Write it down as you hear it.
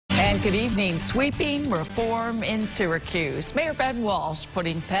And good evening. Sweeping reform in Syracuse. Mayor Ben Walsh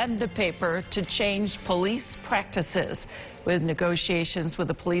putting pen to paper to change police practices. With negotiations with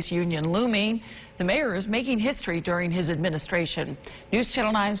the police union looming, the mayor is making history during his administration. News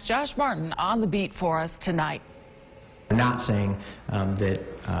Channel 9's Josh Martin on the beat for us tonight. We're not saying that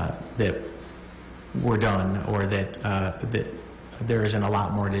we're done or that there isn't a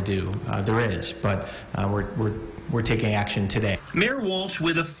lot more to do. There is, but we're taking action today. Mayor Walsh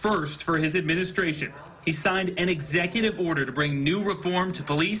with a first for his administration. He signed an executive order to bring new reform to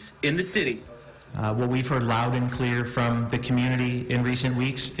police in the city. What we've heard loud and clear from the community in recent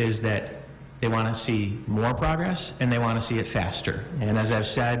weeks is that they want to see more progress and they want to see it faster. And as I've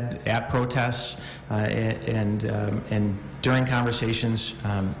said at protests and during conversations,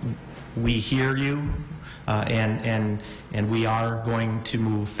 we hear you. And we are going to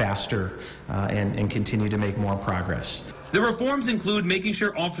move faster and continue to make more progress. The reforms include making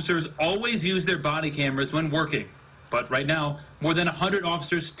sure officers always use their body cameras when working. But right now, more than 100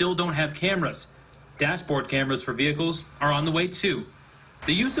 officers still don't have cameras. Dashboard cameras for vehicles are on the way too.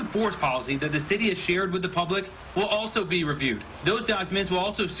 The use of force policy that the city has shared with the public will also be reviewed. Those documents will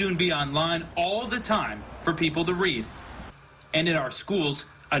also soon be online all the time for people to read. And in our schools,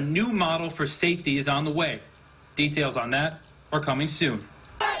 a new model for safety is on the way. Details on that are coming soon.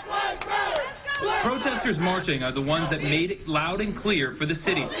 Protesters marching are the ones that made it loud and clear for the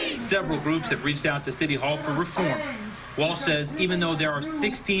city. Several groups have reached out to City Hall for reform. Walsh says even though there are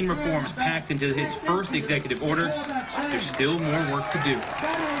 16 reforms packed into his first executive order, there's still more work to do.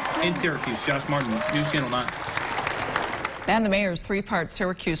 In Syracuse, Josh Martin, News Channel 9. And the mayor's three-part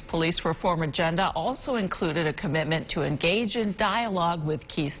Syracuse police reform agenda also included a commitment to engage in dialogue with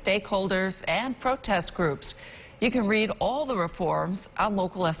key stakeholders and protest groups. You can read all the reforms on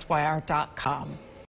localsyr.com.